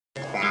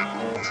It's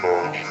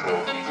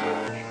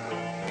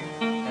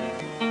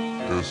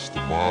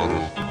the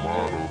motto.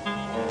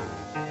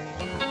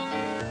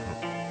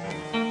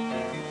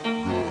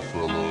 Good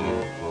fella.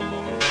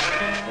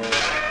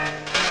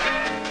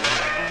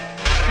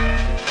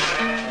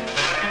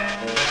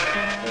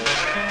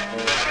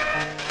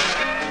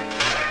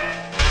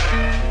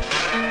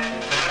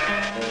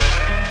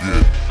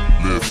 Get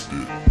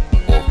lifted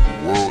off the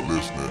world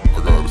listening. I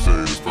gotta say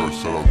this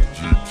first, shout out to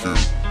GQ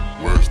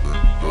Western.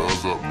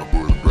 Does up and I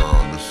put it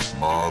down. This is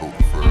motto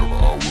forever. I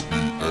will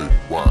be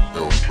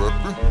AYL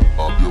reppin'.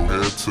 Pop your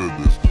head to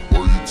this.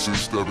 Or you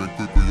two-stepping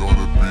quickly on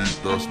the beat.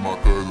 That's my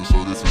cousin,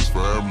 so this is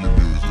family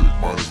music.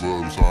 Might as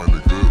well sign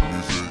the good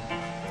music.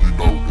 You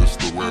know it's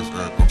the West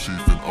and I'm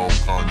chiefin' on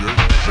Kanye.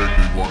 Make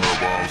me wanna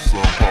bomb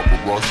some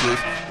paparazzi.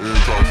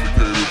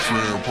 Intoxicated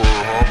trend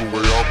Pearl Harbor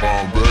way out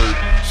Bombay.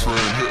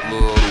 Trend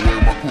Hitler the way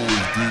my crew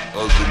is deep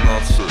as the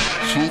Nazi.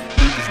 Shoot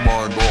niggas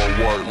mind all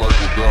white like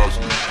a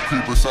Dazzler.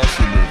 Creep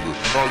assassinator.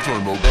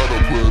 Nocturnal gotta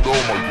put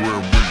on my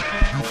grim beat.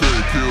 You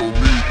can't kill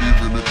me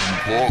even if you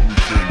caught me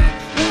Kenny.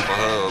 Or if I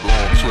had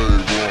on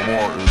Trayvon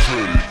Martin's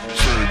hoodie.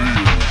 Sandy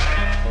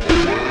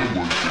away with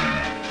me.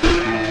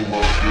 Through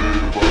my day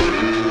by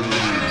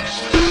enemies.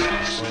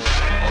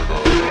 I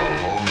got a lot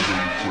of hungry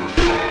quick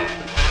heart.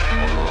 I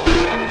got a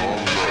lot of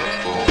hunger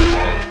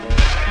heart.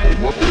 Away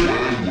with me.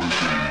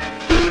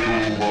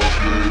 Through my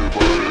day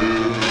by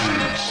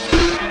enemies.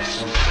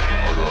 I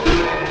got a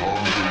lot of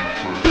hungry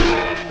quick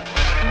heart.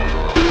 I got a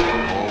lot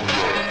of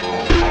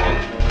hunger heart.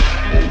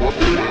 Away with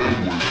me.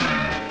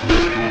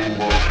 Through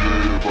my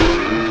day by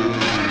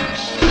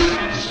enemies.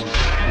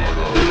 I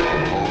got a lot of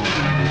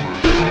hungry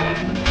quick heart.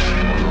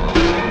 I got a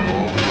lot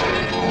of hunger heart.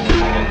 Away with me.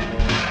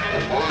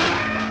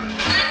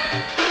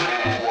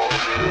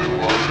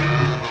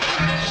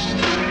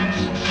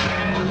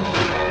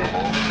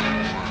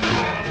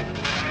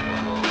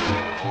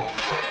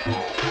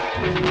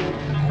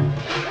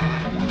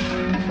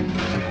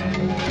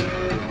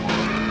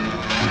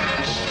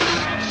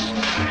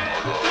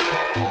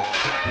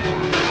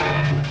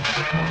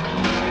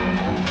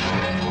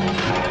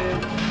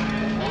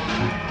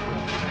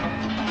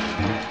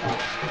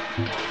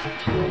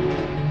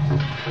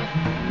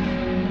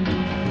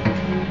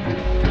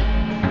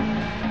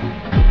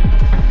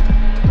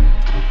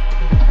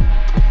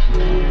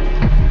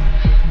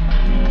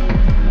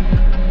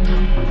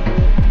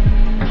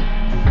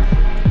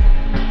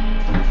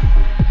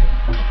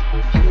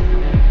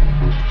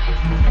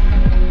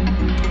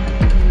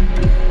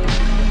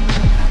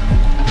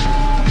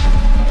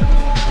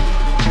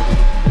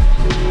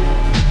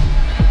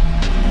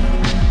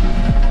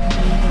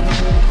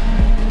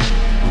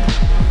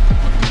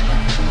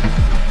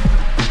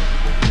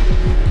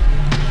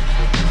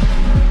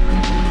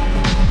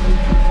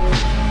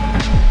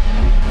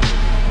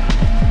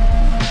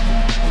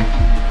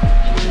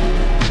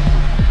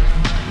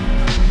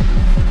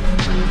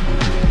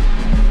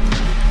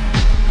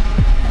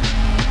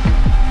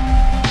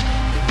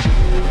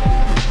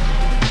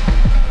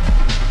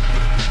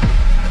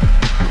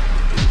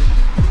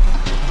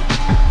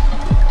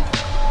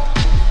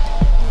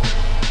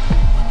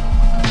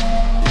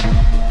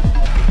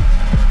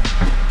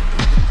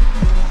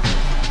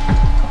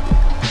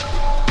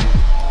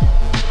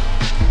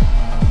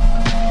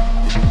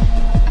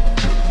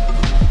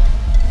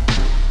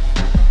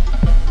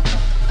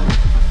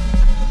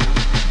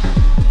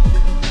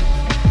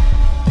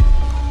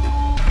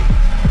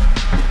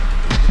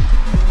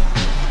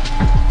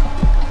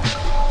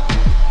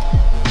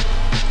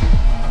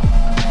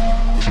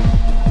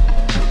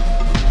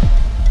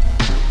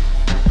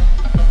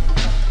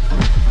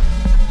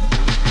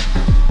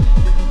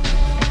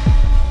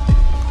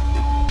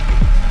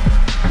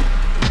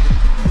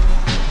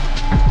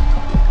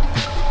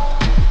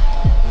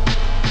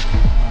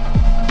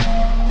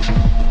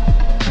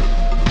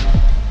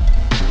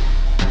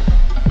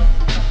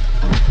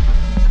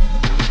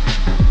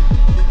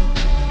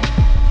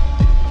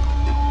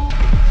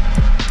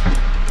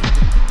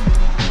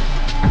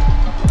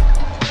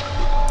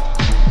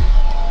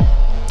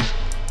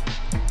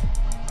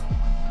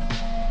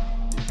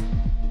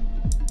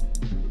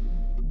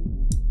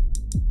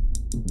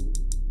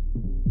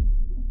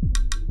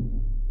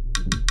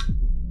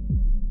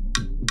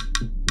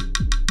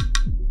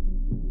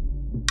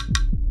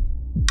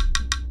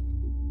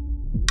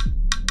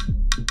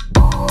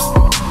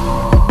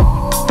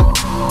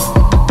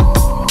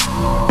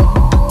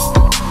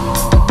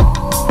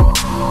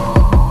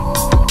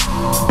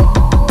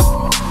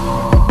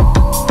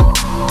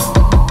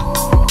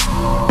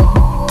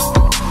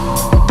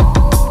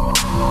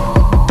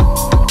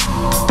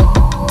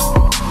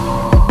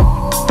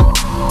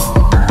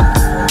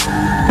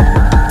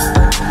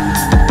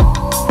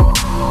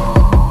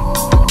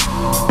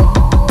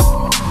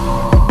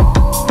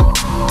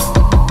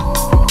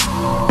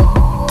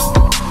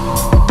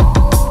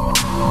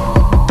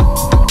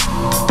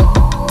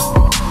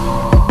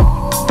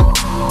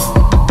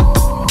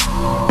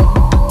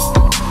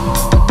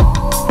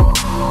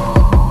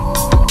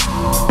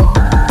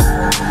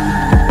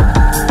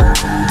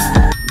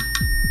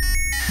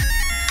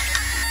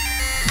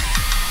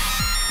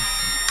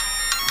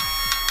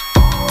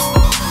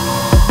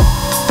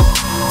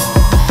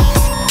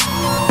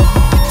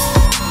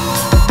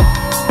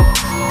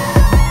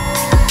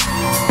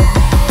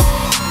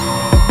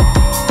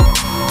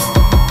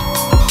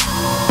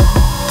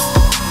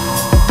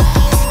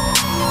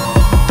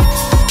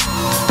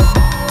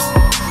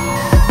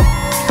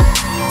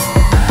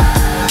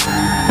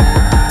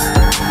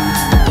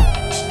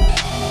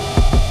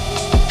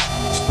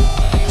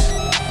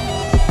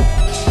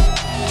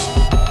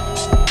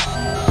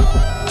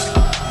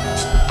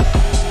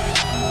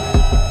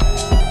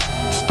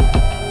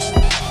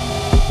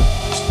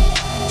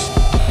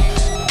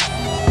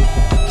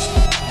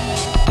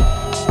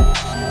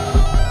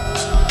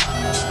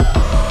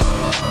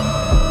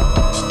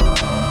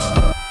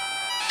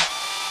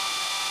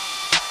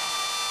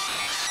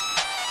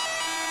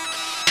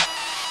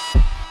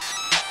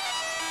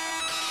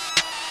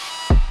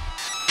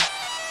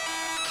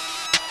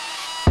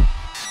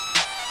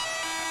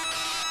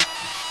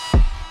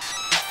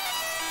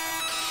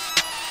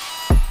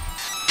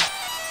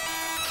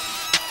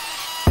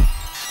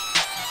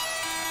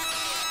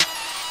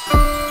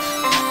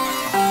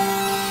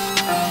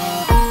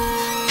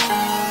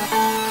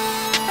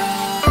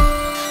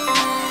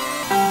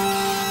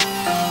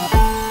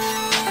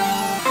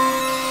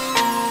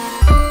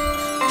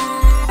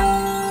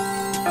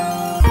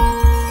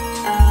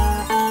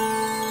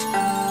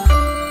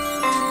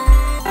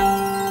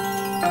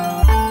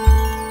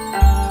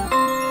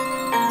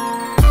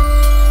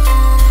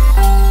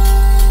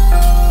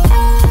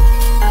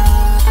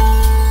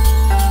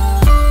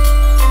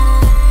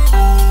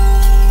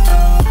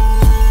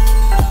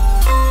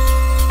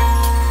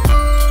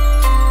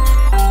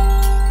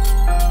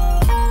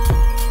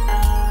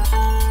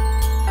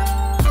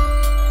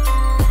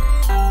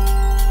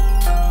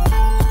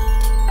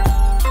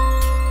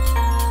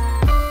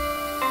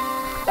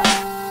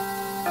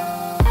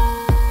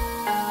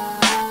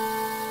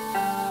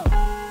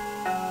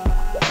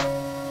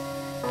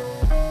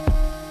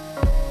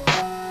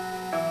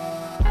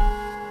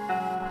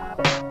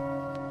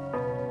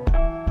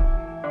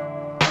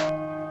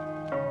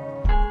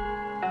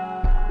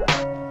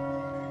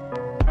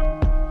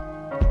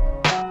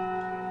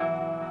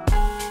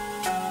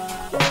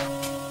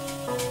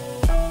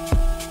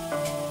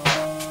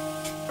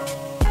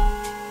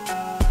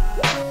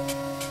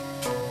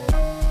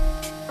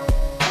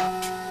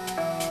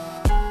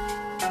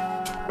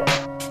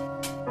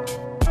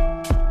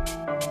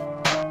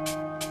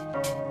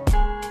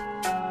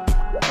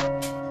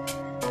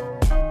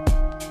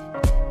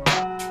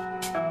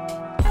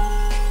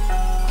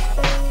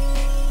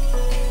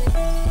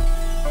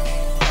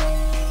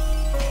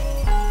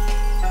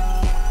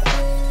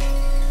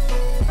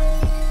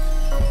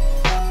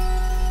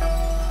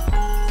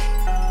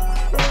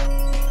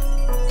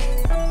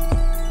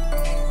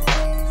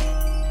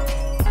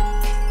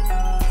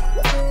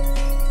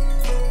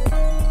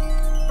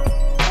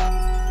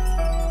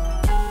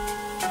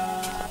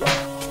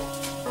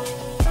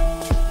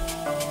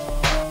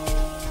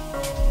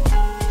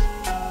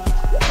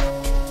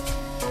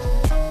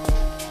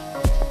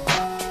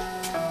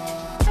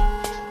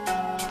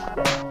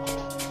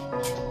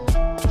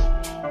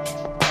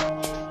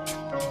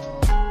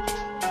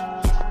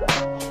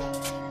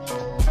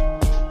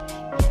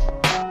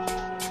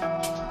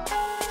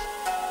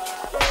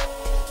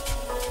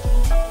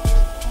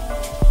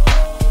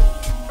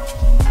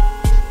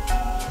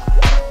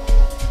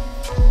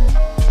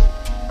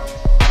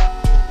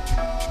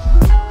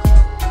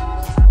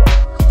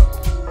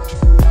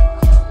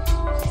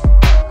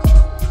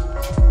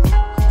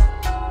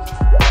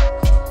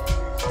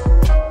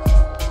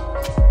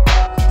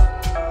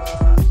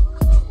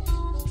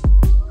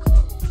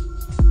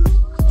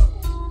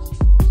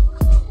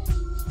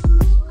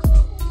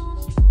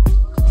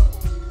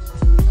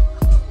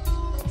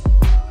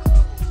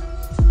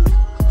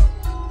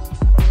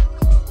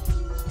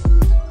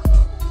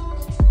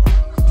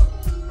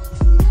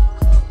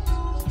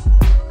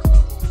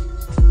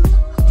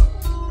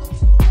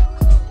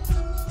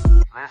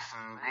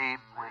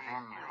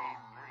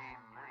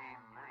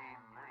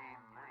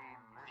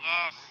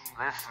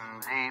 Listen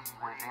deep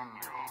within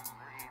you.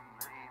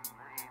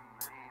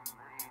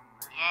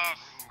 Yes.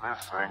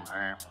 Listen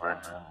deep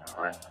within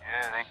you.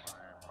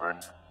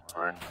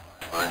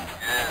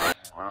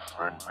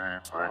 Listen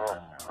deep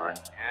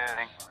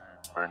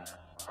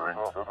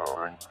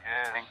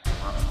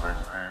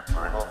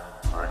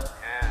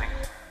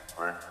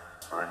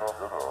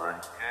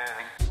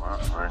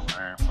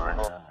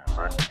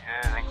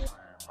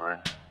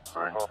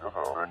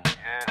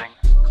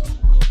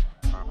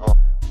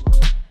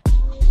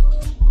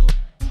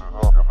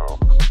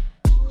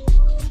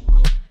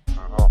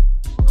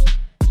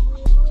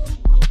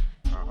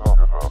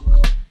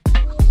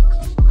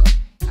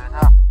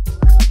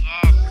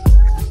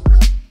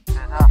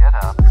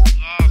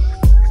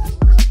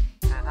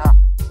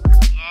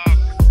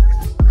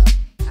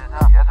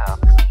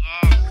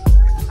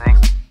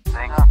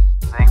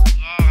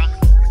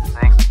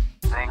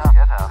Think,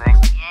 get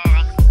up.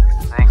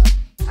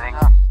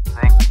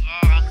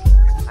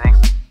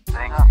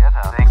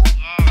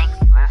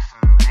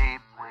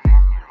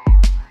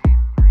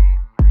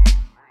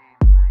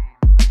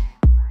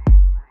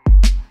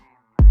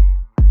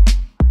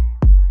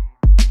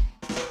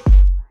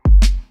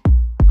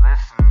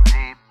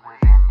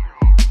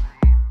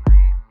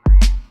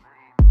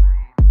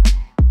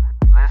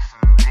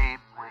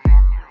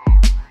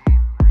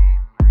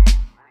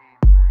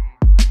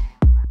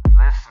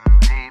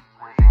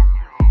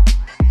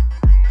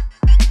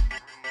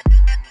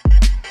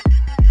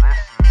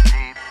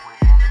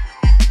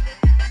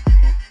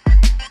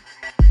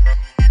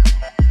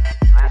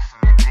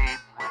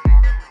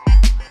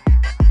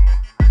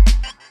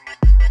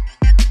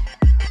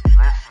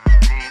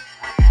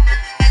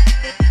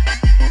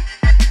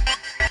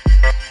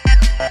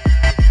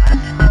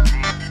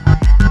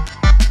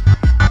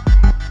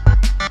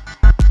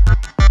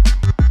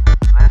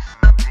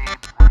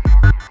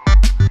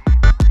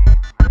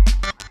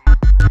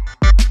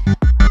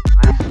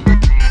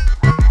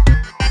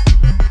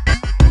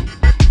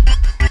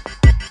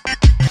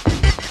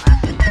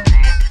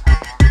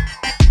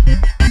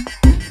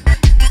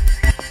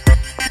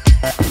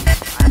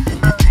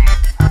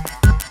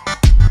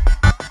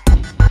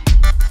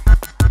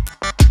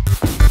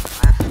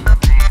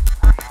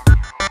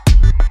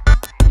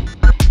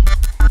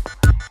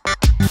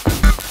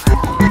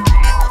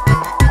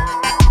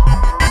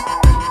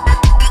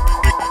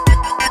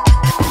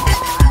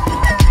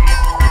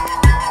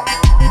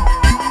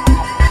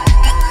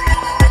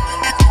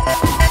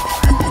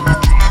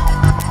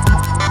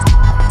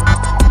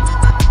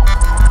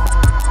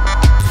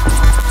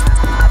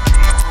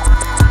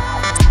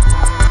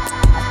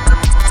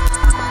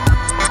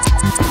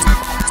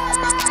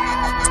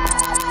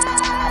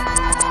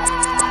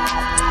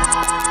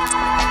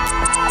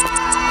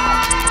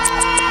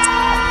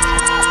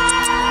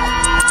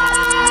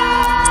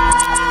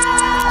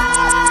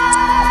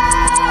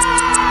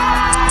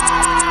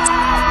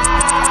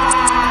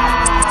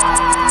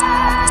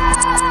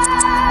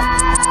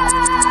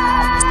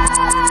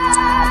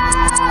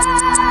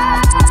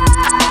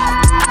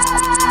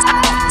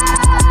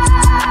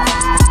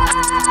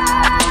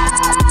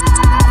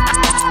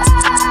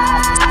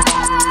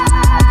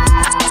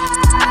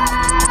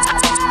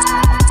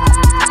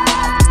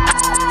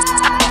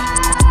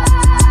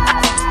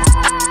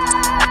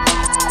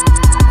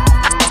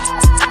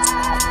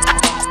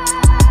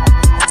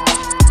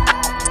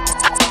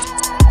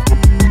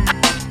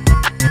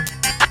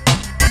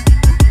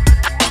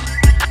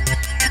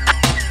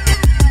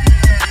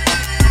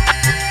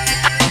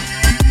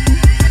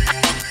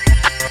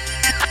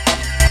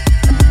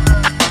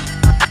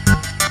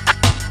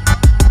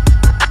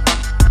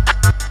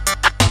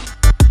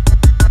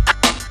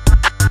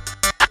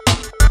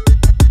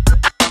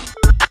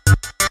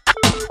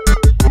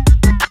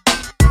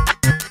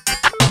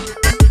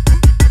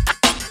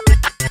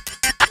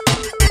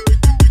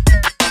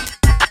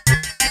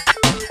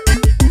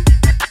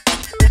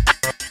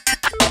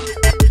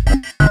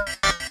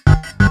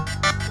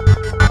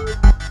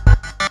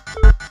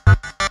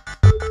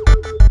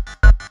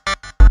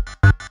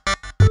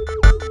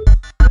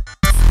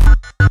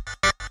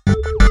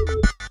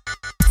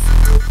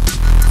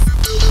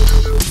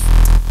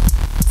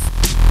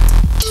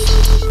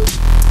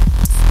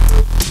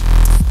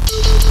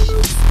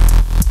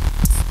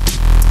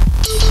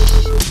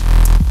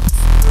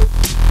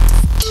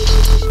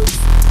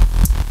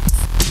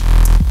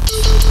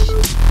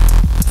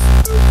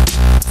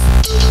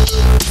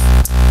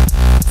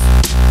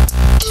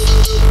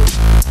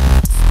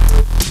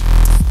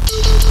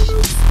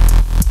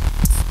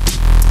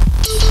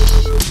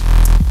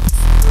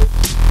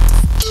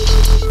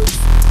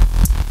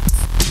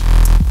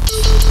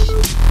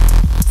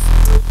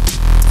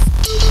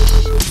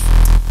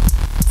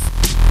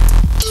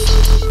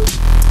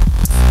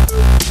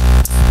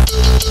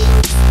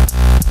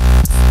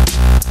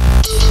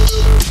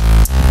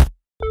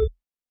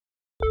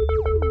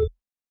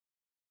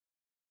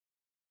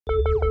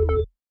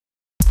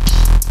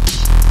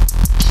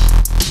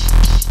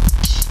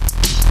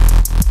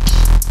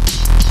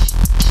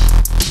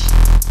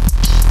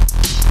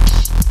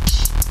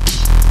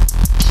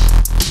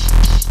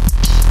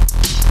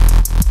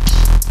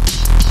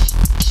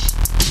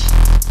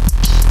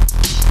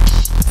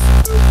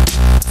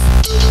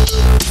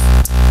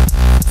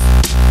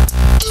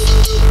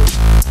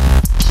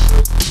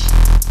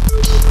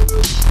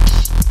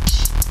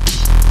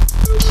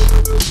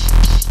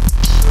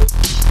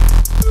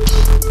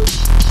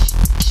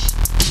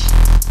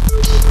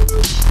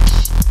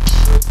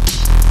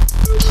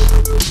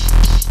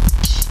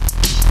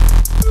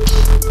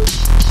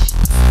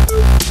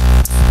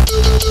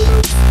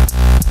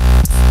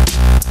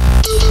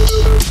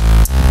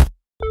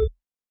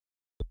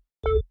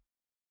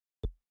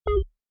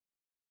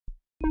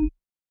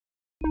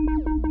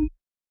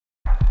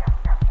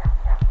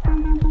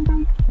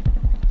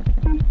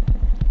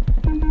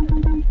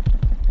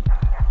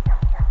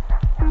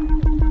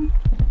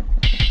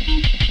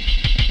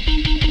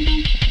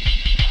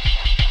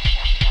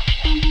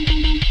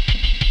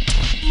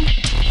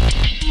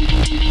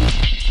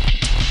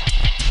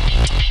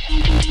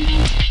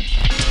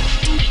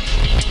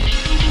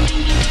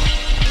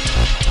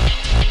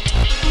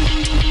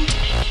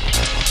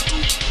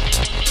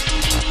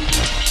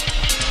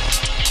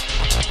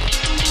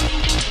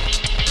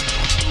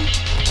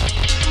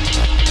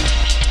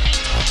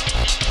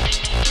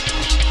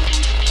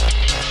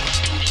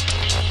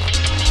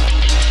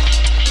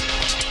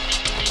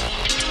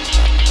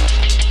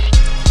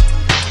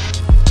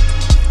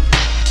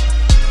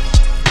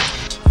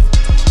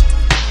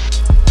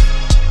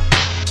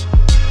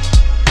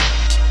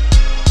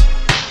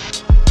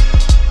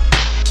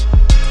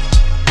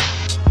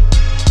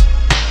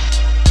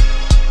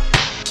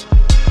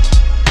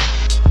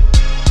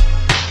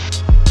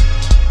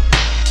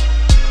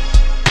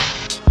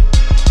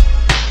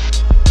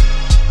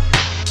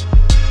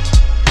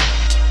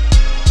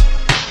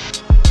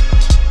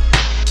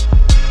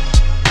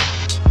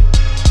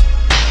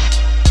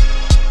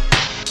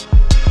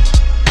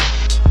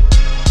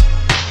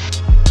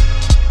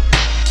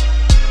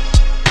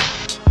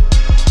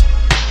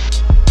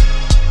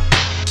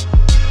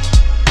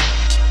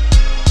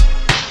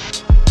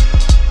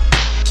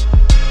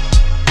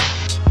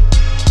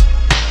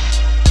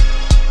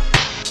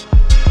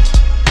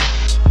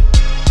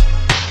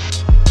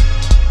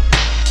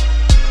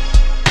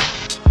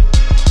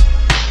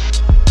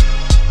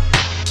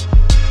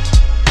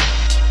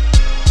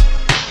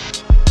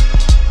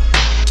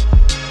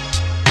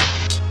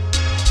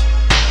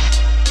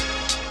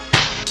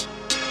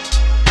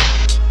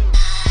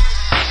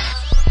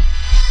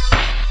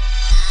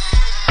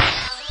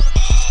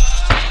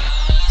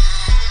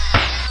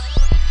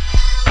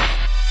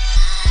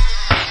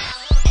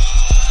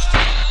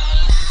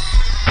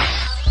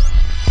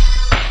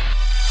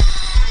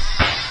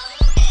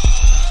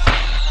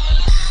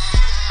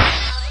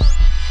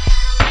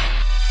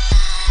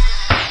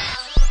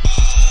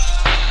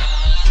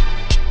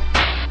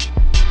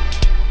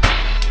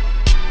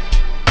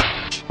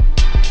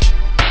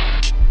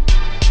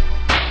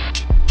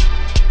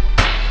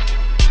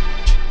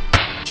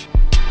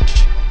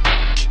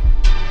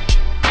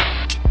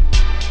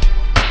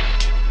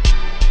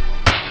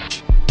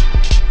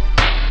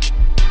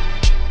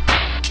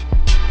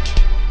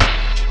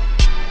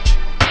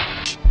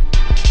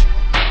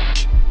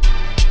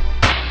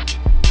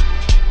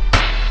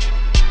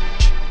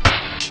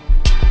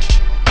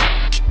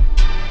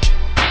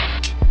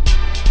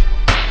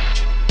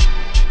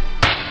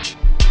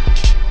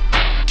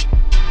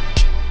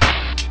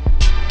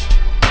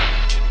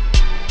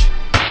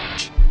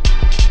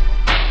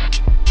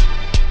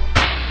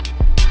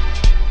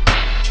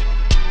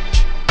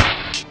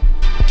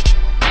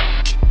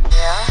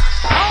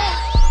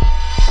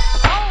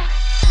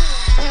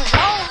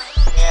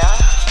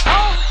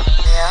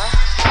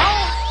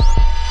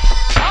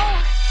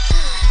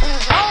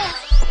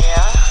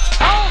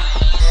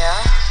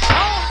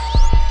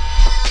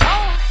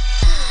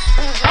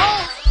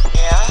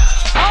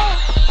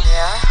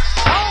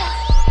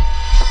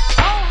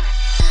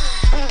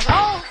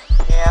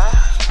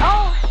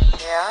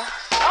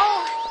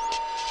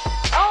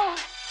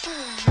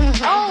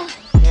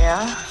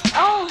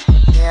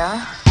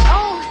 yeah,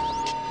 oh,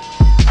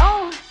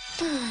 oh,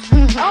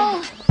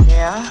 oh,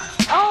 yeah,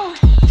 oh,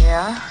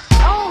 yeah,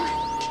 oh,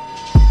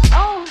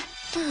 oh,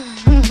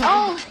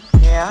 oh,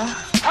 yeah,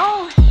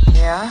 oh,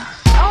 yeah,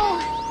 oh,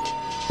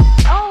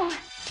 oh,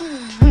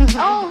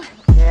 oh,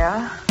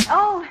 yeah,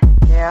 oh,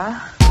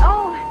 yeah,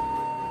 oh,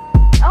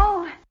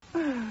 oh,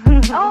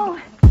 oh,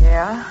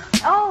 yeah,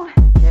 oh,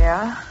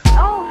 yeah,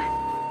 oh,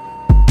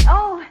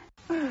 oh,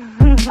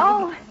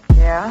 oh,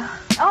 yeah,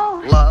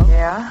 oh, Love.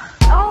 yeah,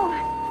 oh,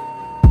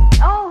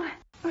 oh,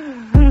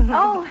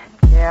 oh,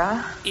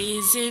 yeah.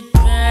 Is it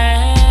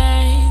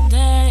bad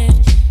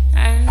that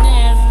I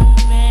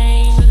never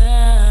made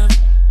love?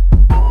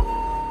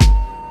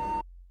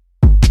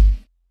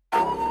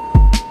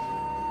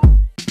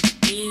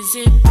 Is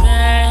it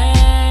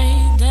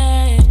bad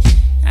that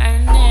I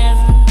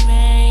never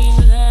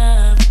made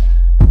love?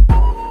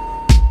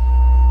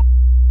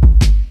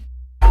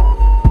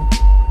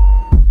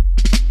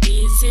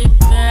 Is it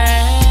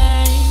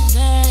bad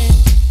that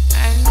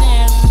I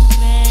never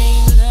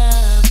made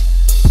love?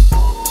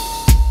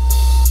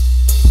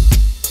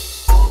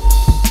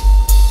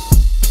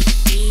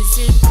 Is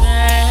it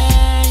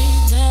bad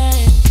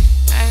that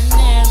I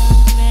never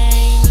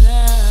made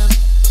love?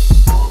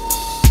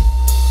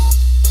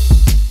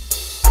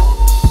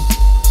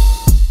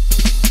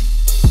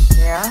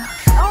 Yeah.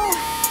 Oh.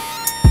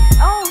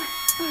 Oh.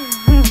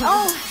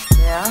 Oh.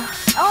 Yeah.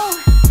 Oh.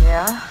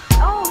 Yeah.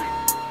 Oh.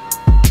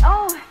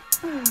 Oh.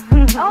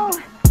 Oh.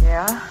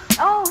 Yeah.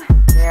 Oh.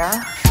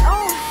 Yeah.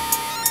 Oh.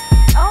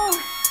 Oh.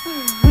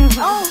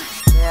 Oh.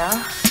 Yeah.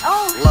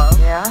 Oh. Love.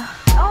 Yeah.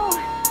 Oh.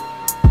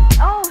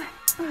 Oh.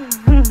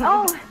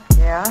 Oh.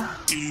 Yeah.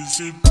 Is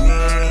it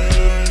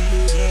bad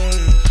that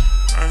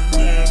I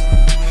never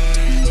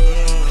made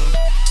love?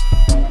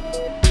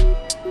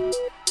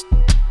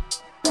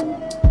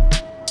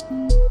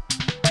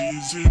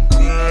 Is it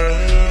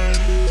bad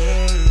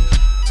that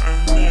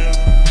I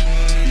never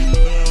made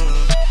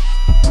love?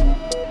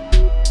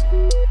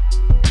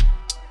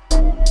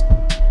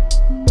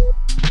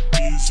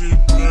 Is it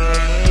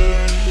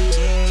bad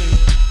that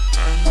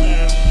I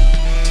never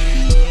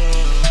made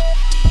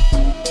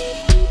love?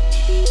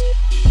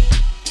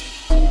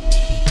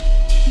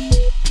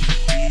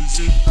 Is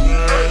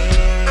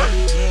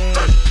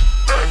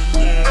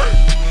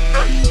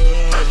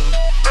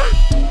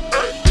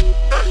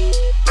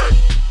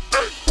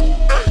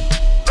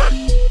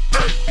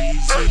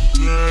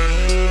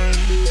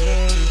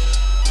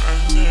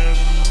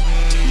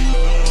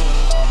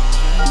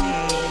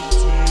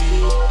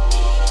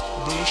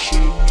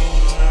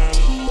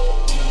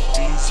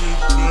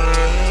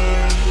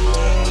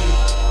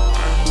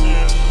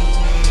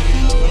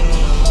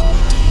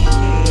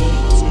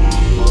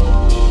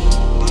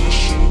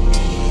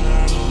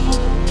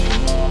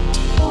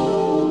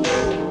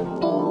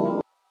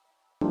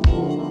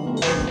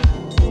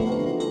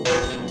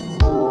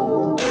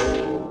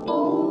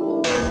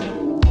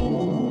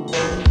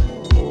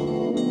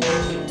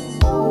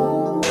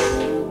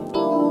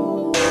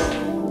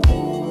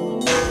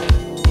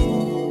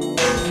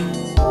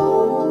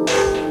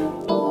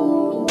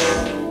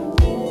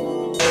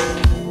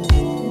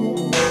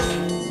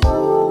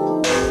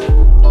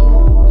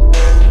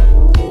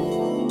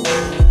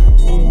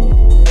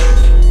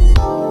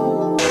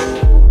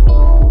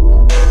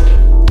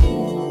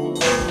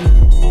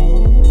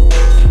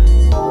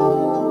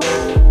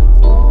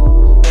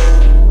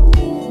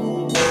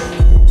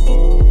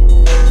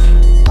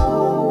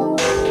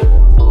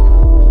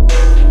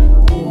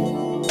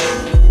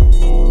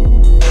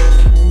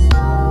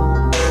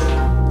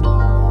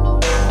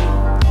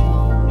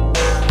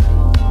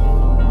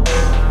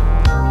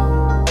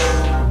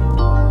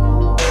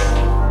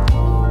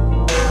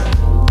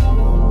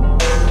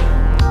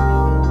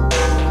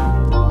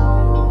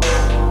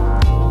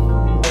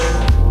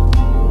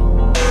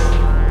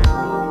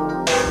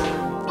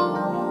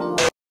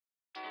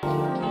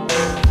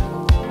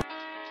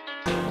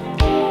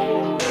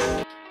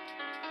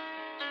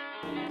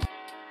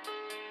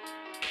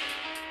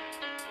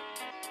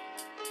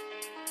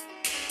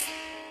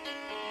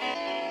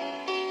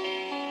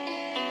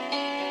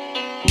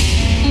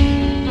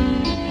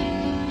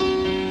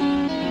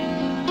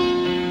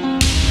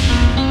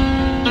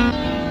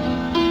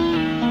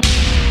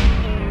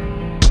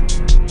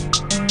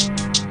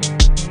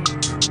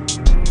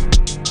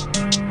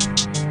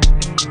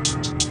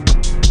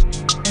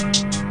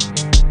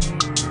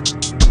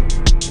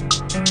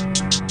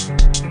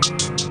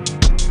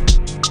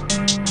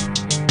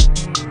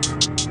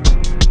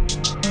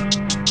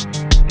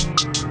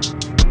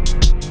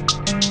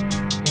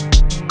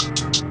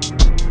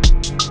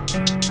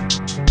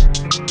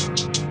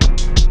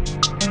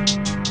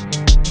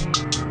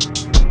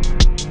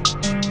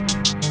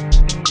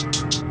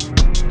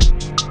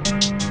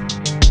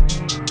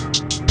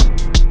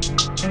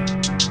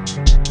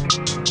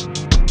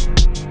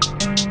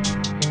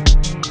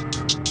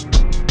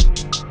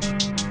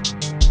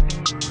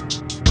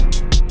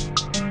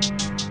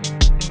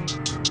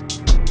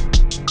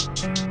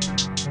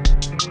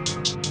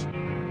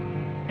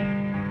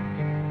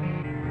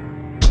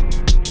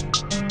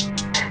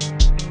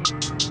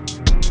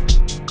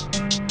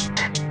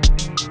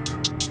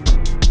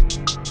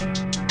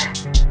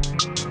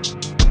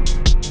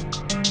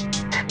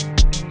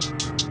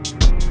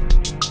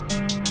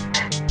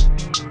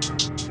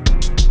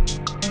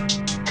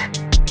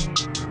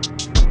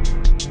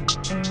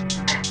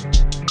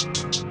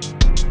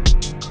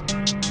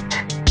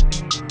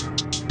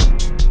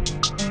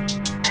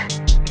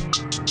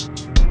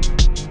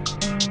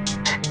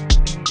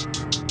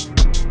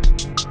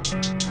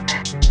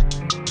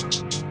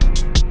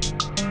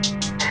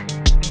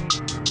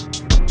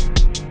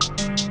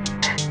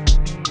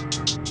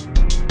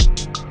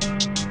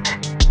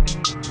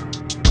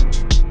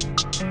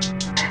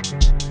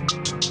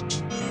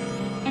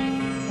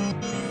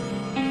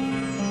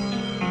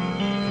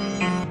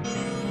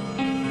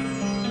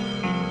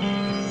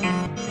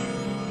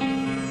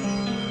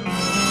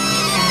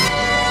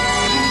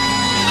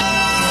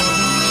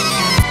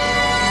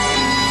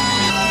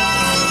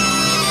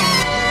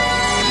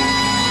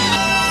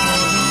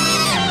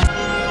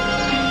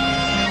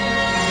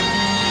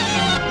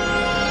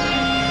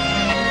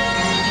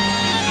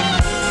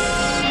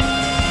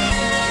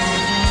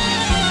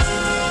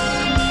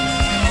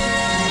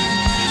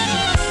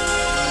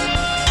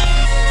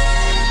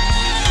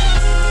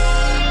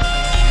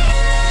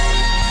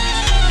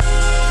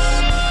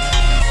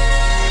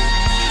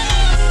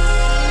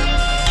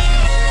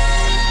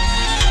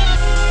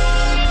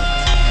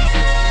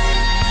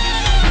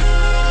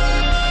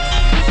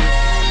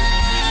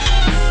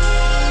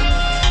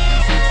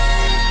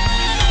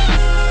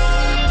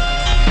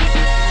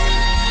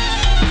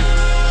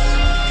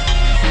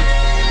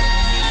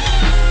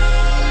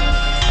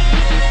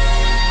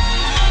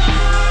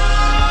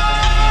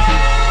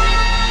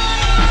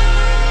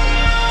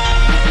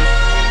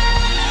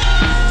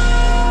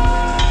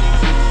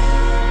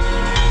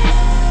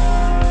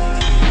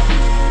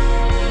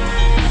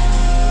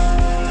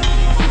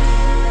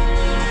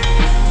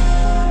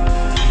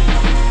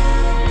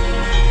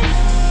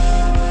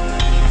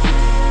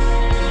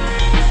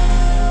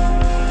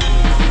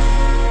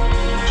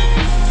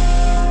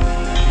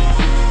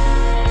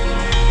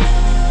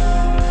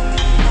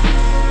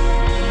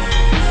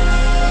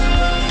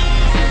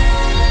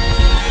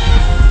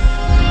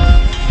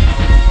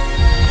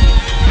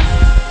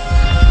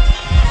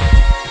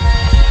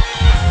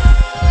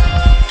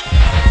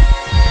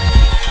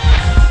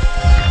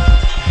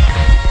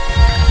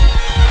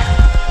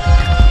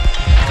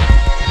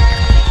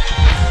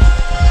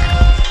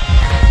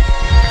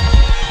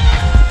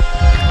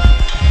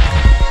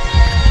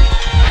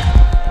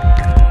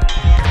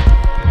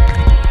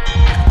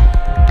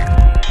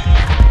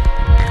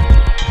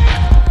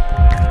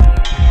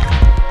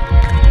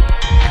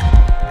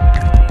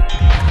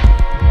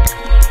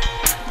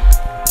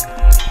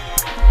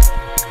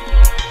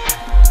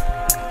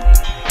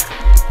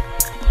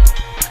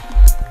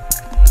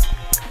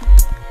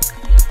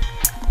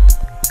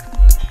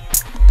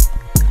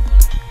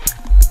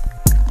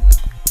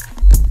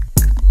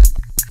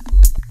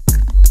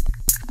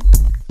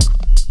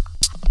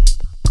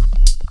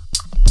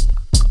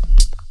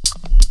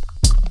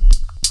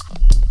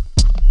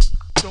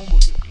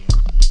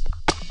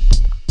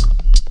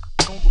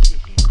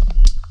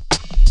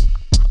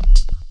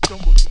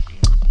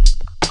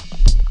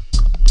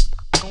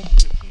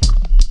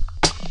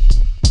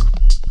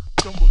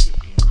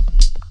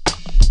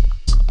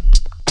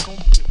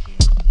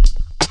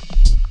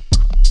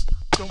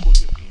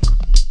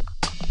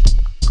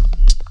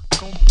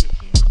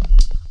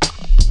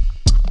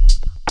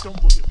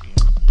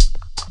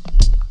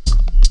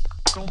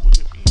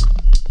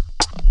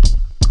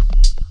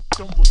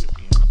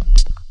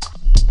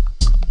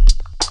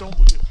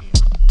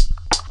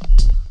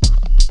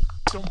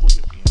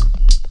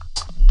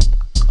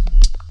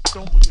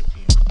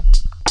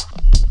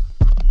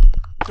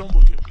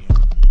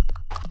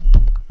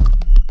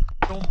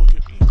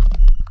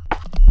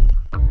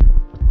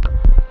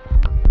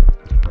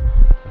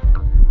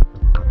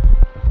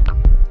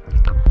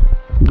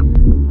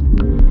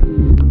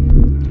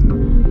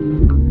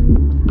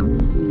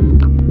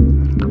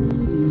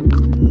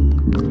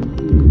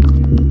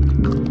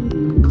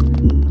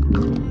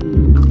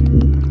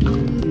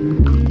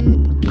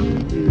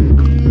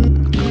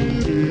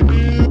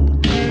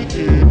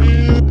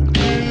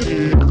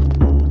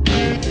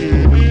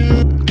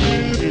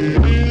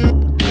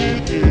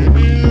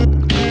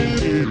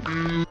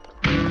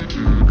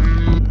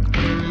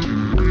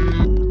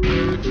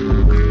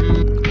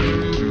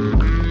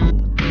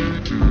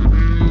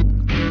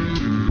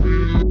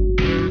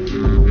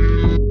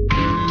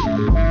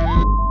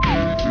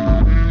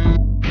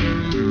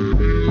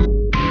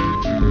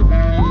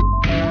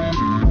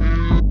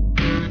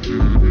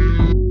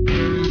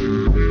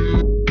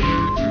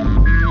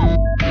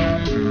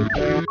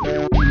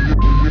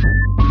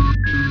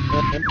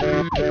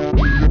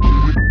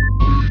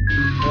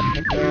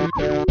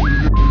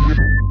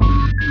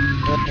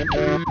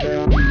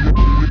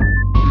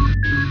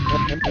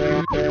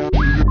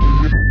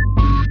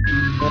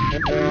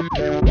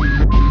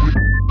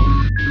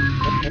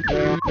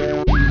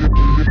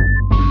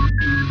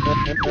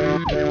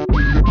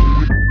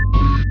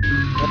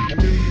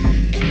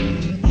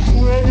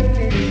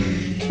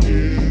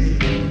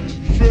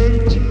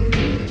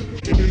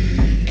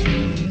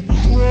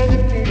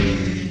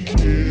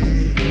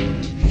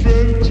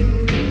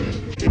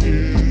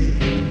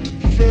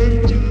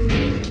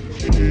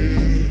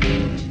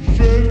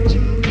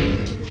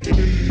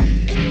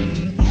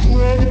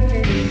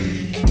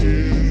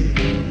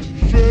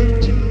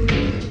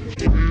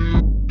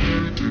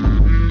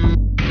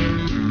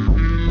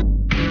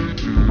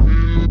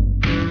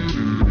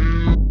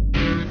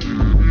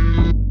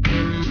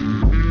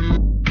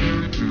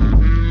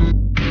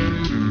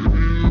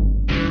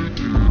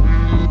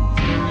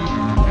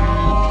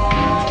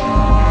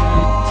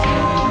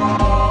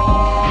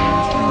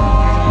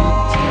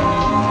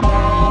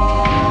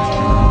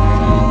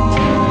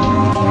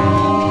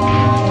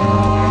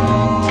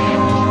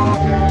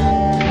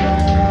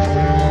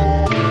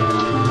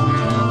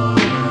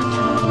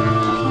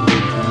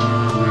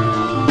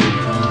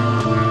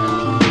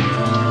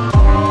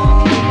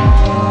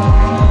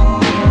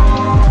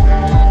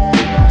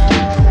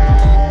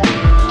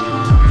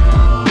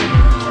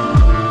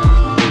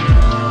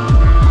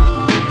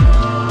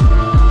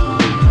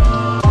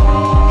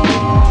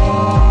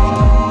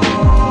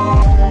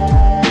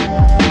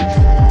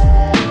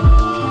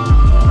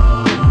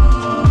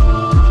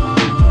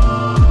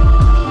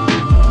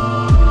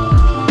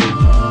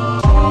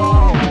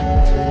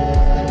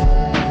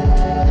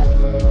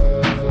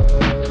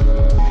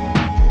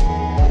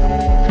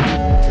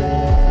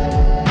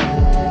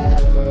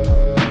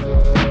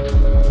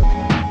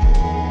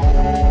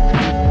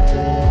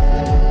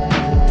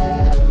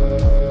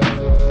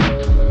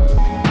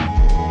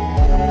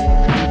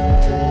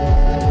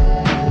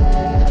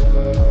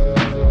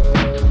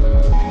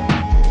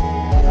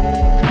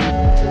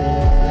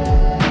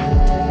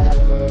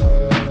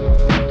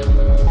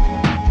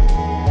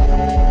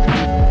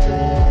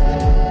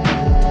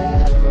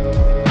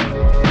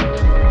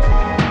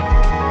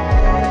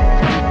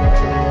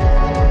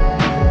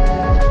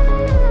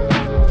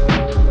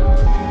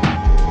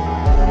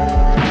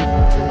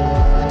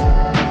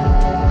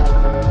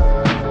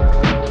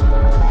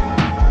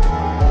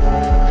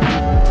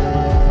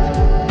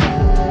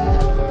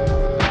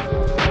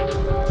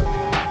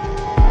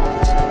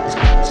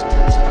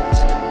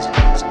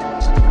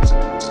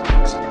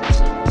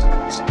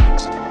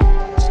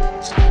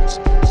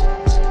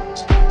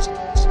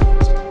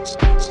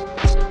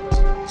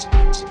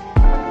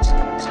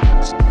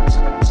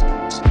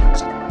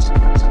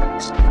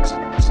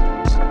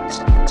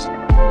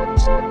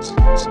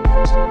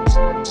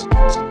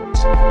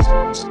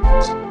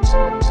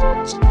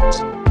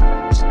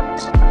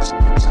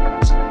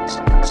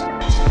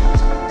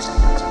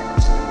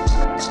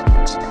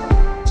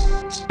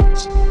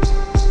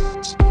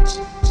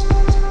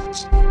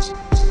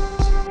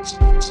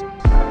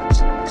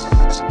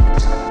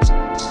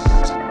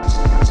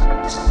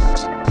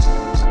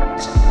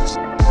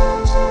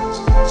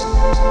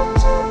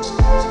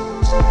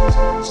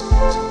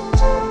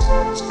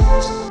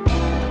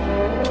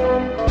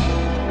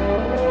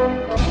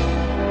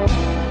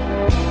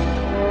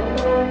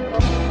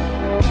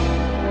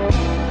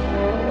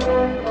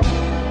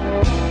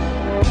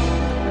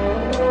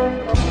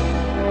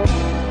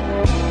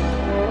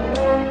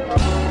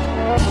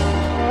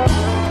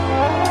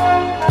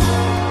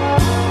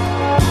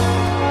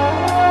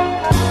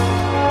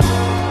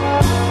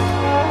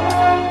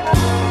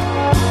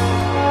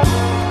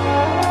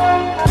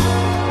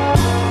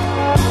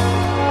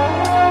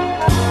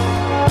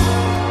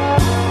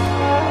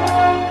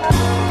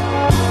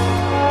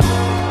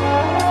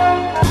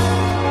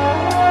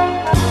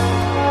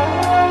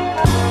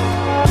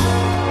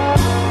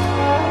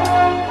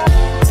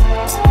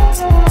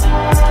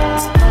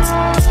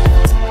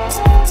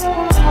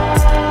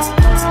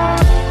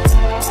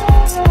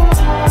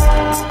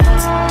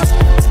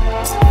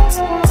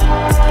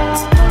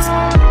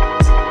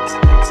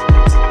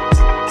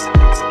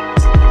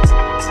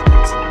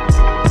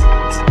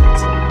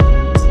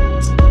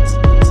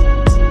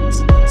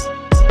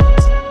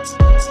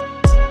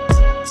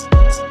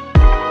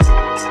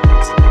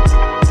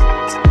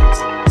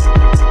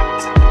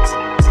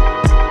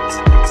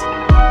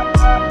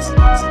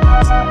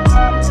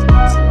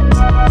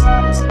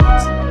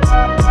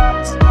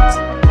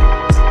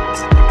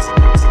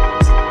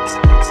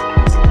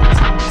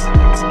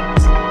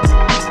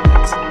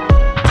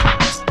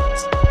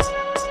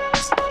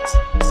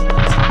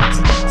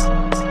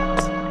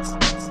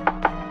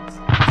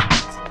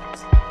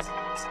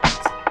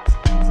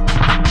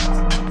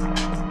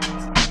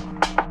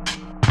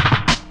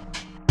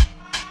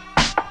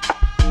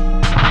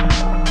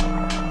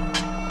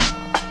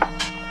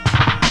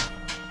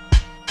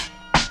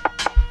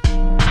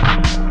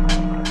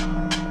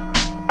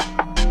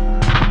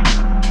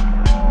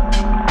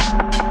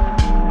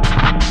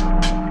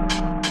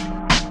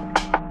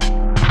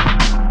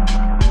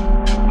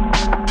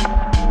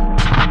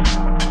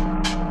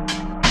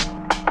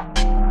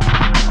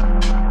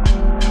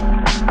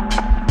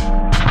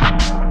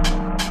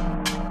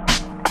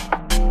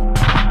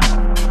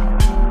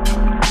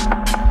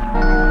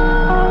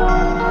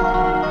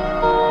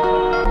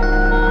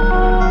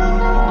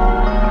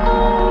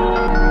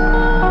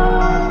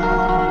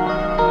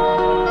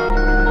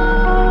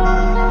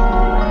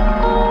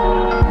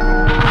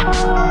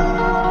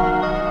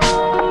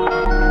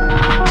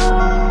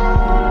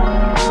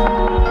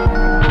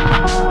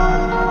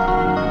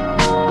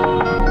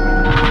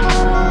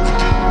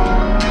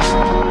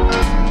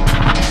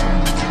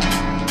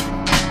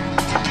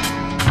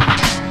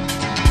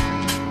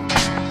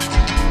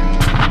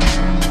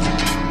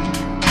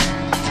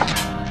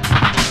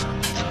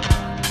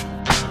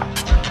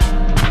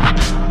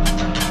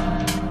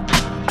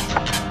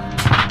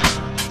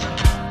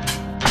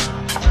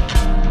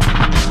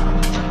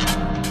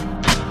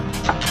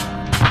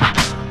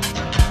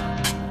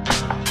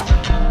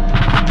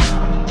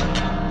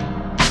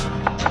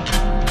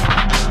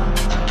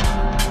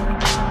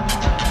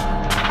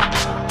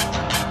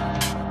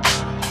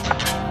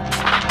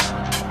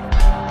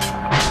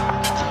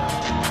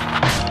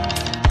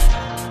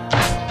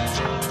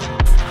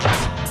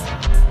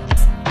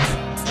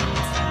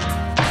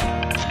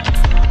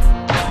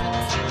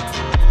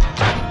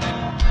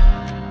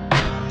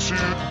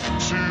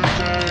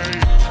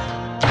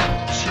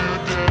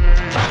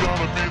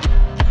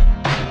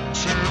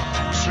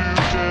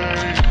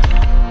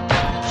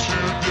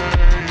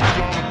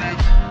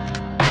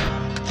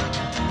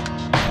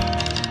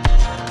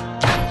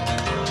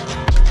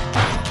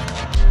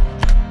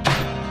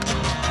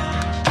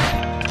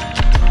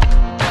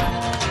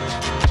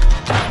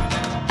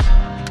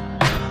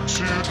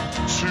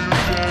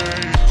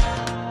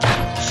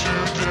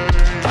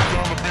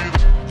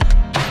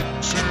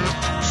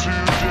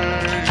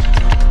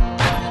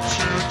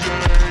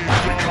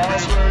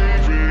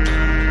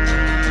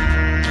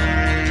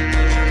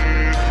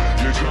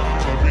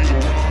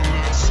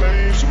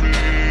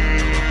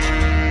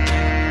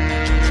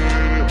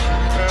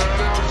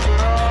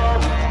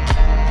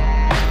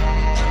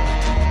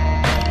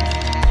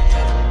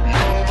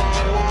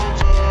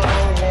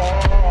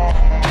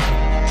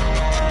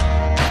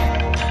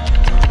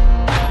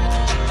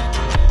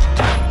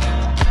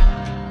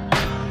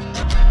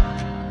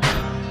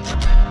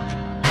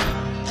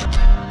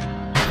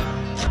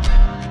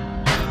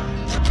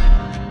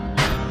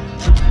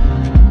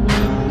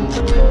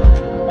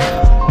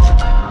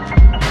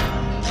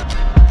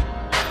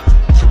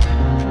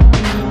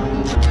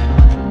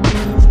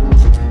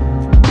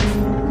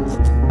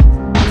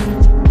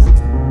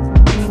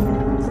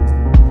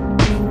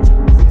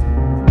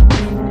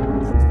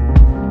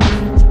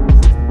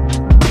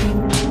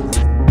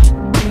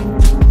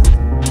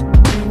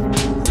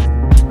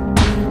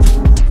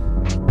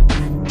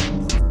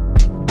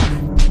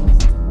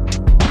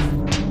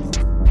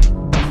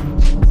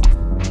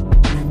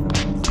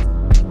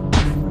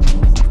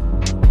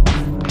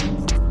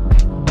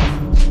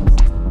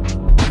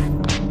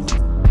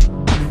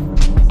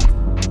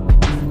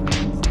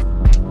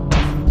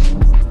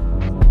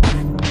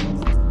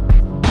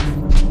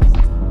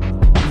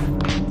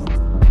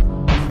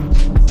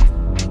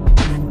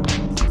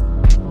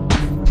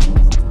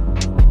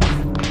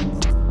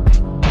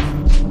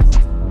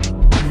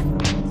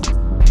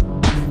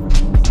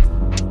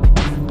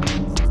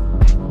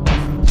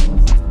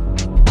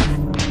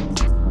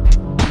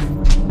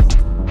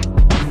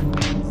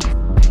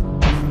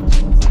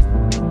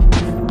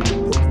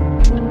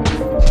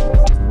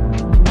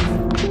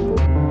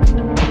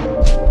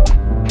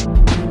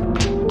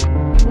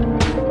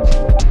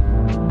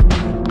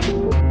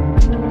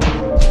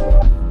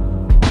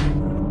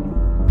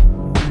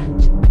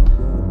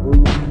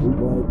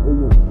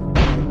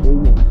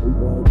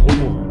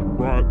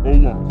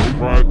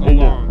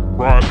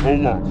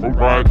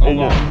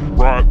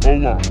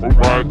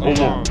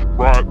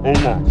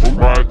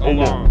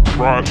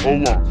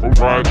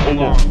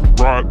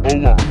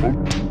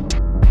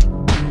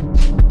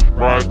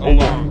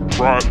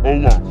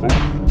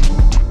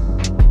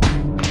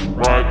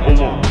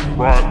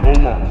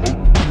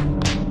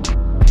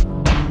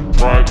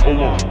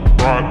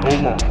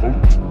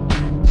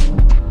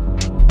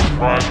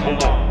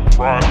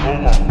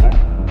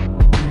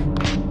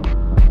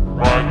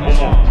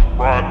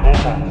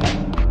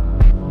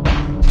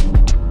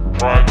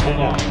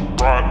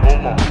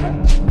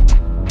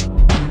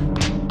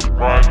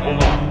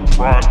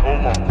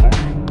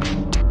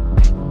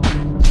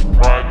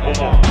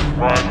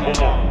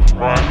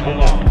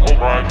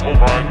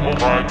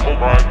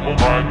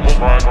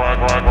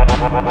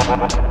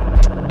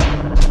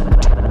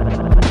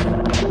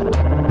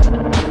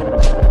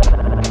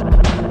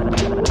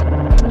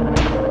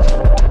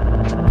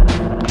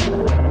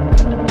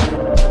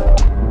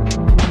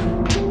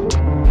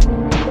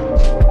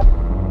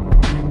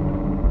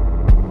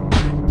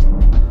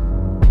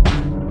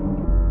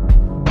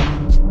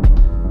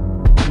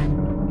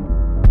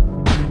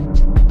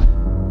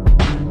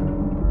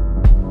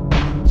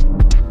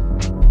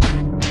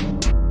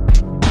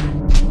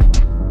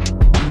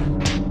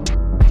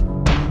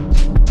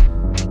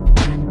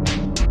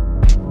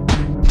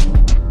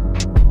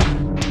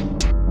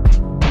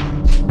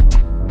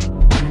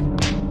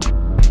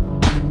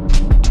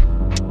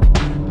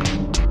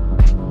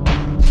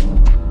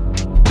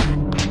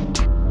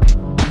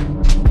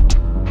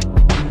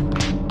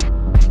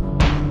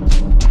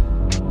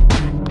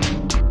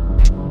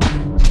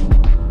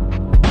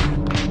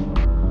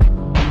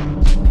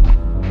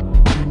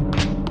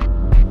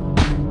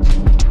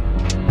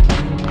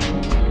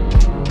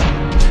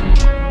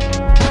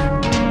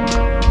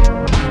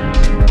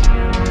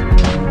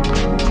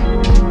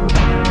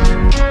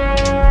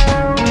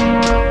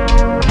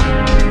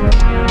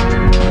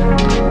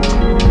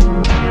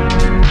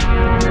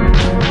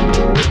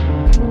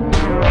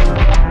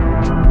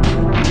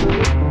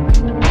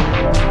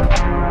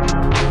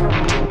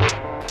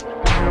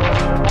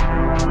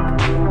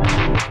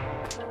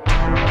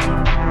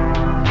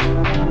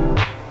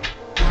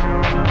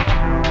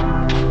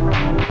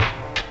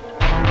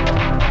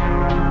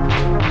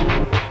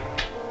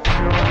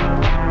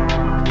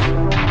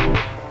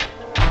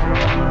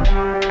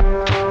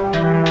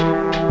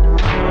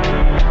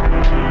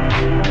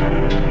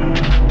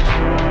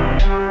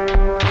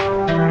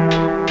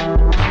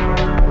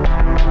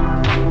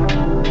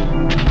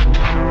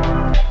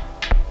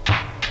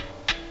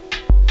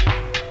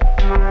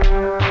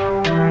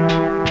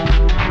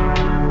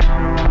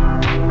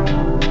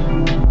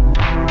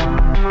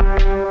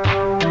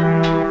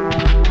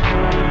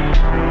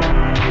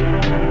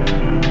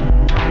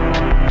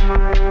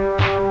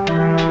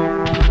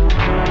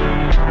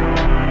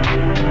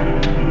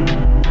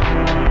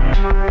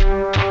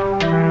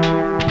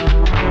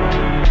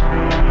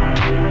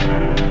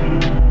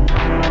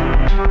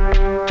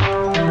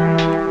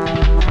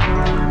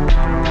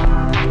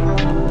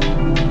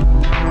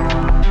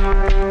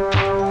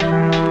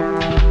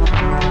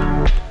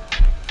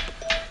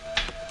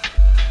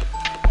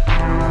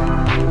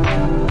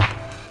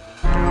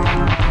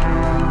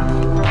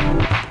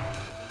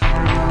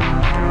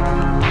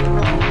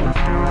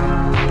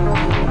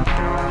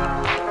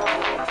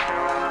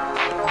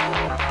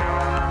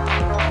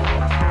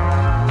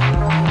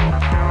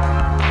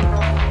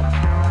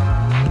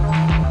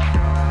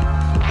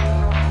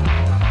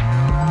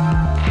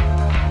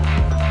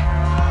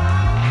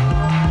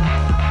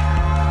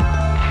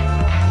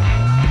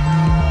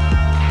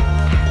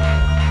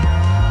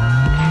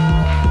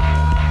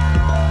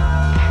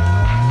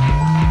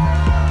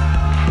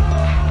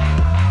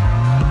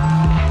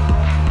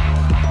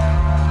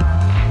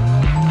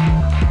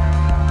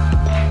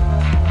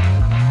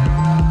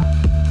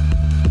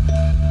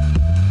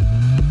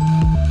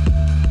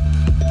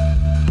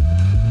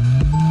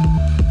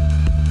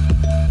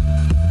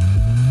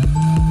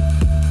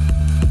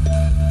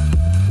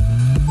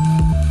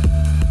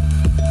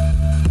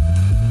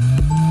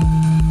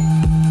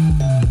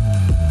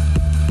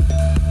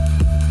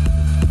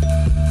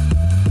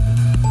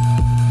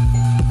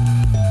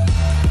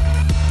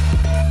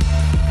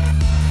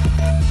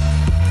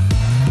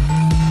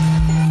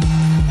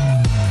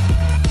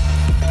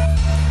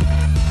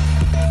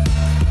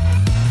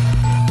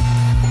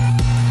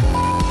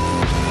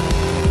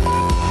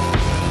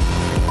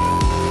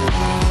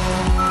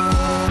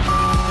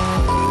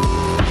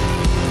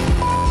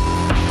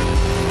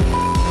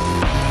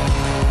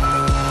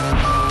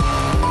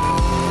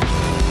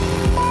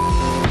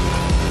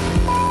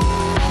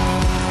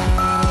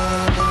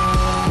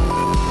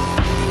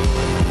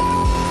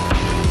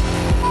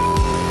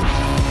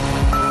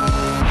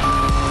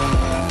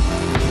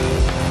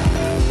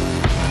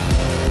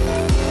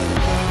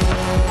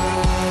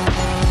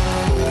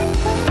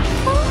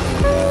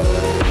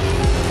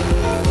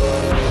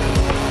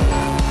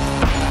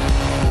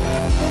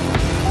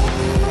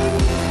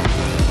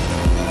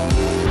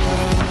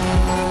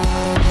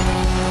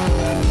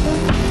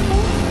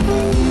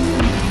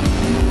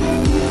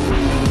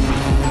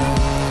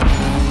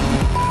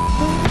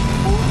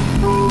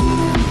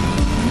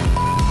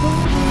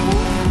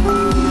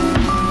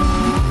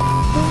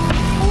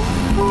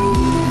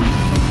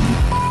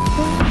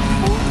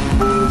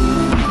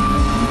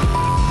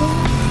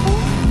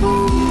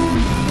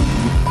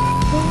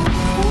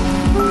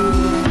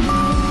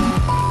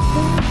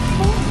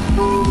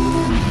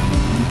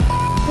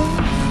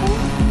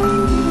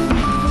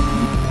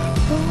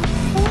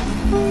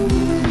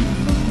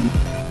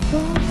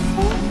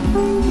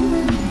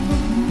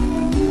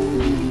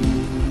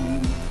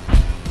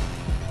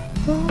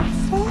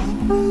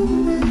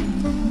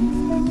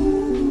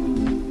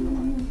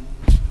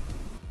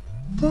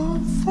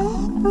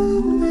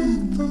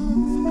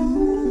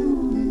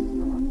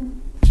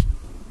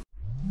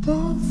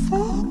Don't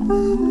fuck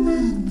with me,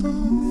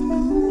 don't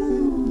fuck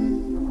with me.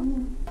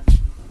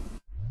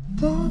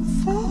 Don't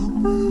fuck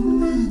with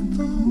me,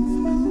 don't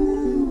fuck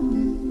with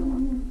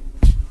me.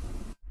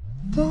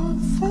 Don't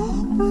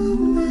fuck with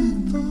me,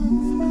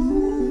 don't fuck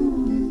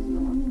with me.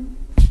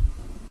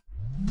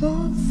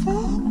 Don't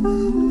fuck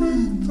with me,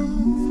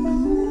 don't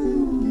fuck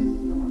with me.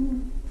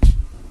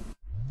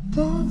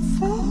 Don't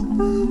fuck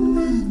with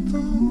me,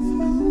 don't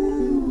fuck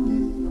with me.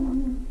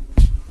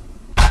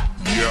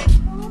 Yeah,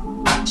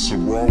 so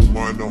raw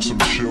one on some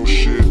chill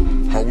shit.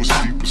 I was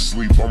deep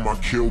asleep on my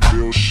Kill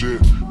Bill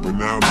shit, but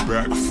now I'm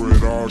back for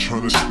it all,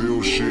 trying to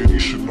steal shit. You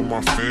should know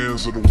my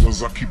fans are the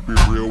ones I keep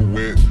it real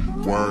with.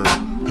 Word,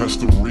 that's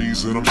the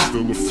reason I'm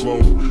still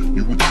afloat.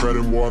 You were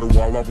treading water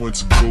while I went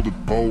to build a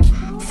boat.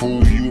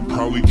 Fool, you would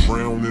probably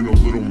drown in a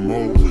little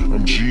moat.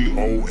 I'm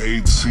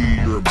G-O-A-T,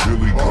 you're a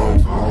Billy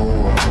Goat.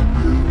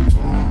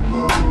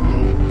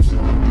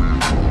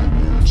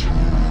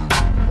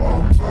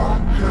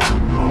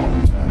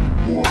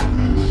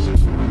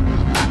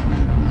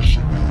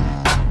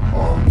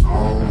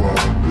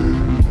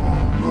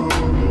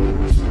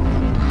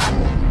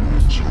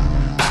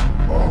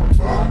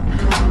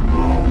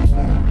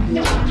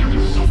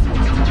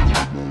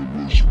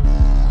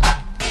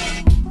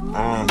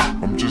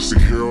 I'm just a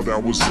hero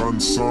that was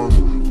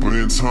unsung, but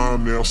in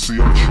time they'll see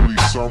I'm truly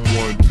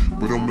someone.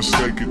 But don't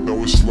mistake it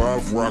though, it's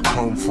love where I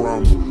come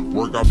from.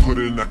 Work I put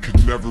in that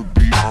could never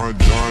be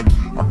undone.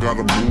 I got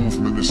a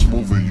movement that's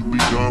moving, you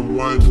begun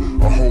one.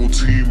 A whole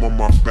team on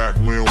my back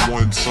laying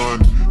 1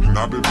 ton. And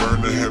I've been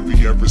burning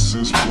heavy ever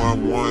since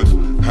blunt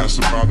 1. Ask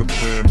about a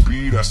plan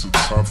B, that's a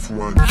tough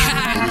one. But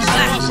as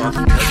long as I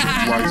can catch a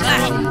flight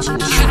home to a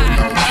certain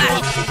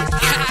outdoor for the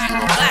fans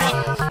that I'm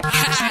on,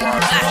 that's why I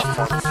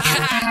got my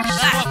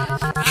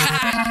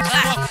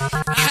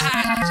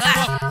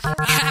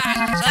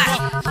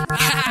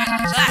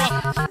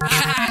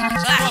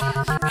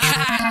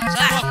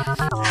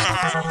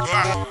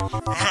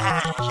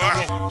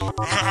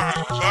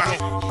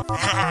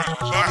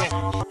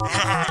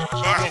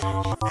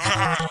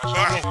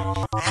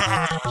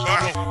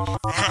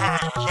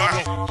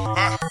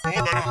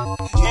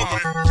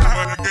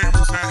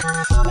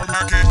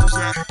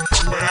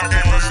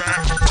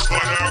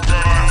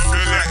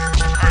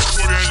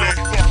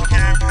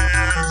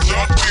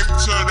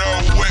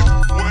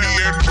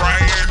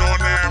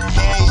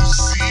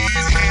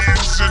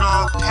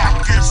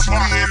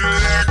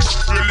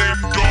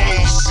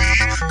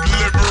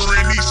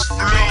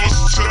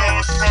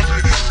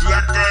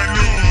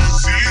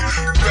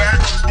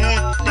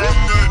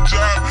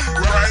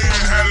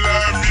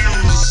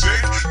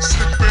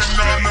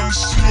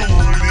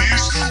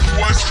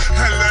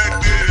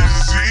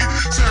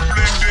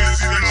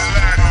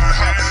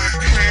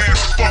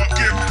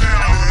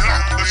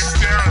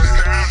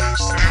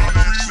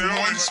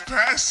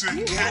passing,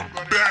 kick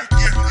back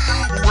in,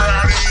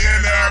 rowdy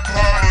in that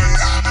party.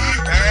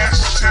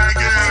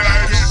 Hashtagging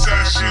life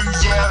sessions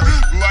or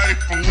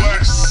life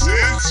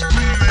lessons.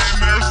 And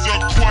there's a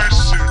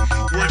question,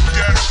 we're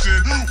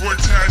destined, we're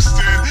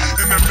testing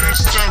in the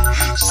midst of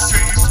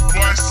Saints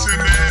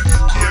blessing and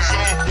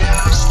Grizzle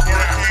bars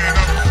sparking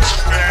up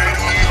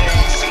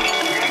patios.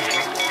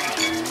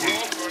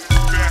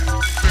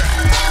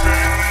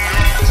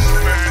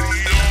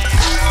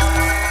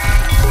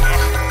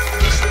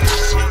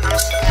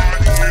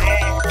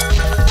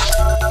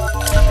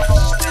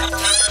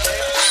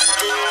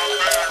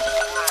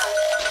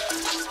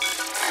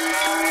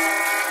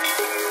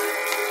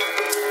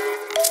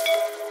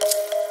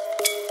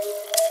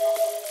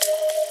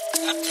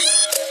 I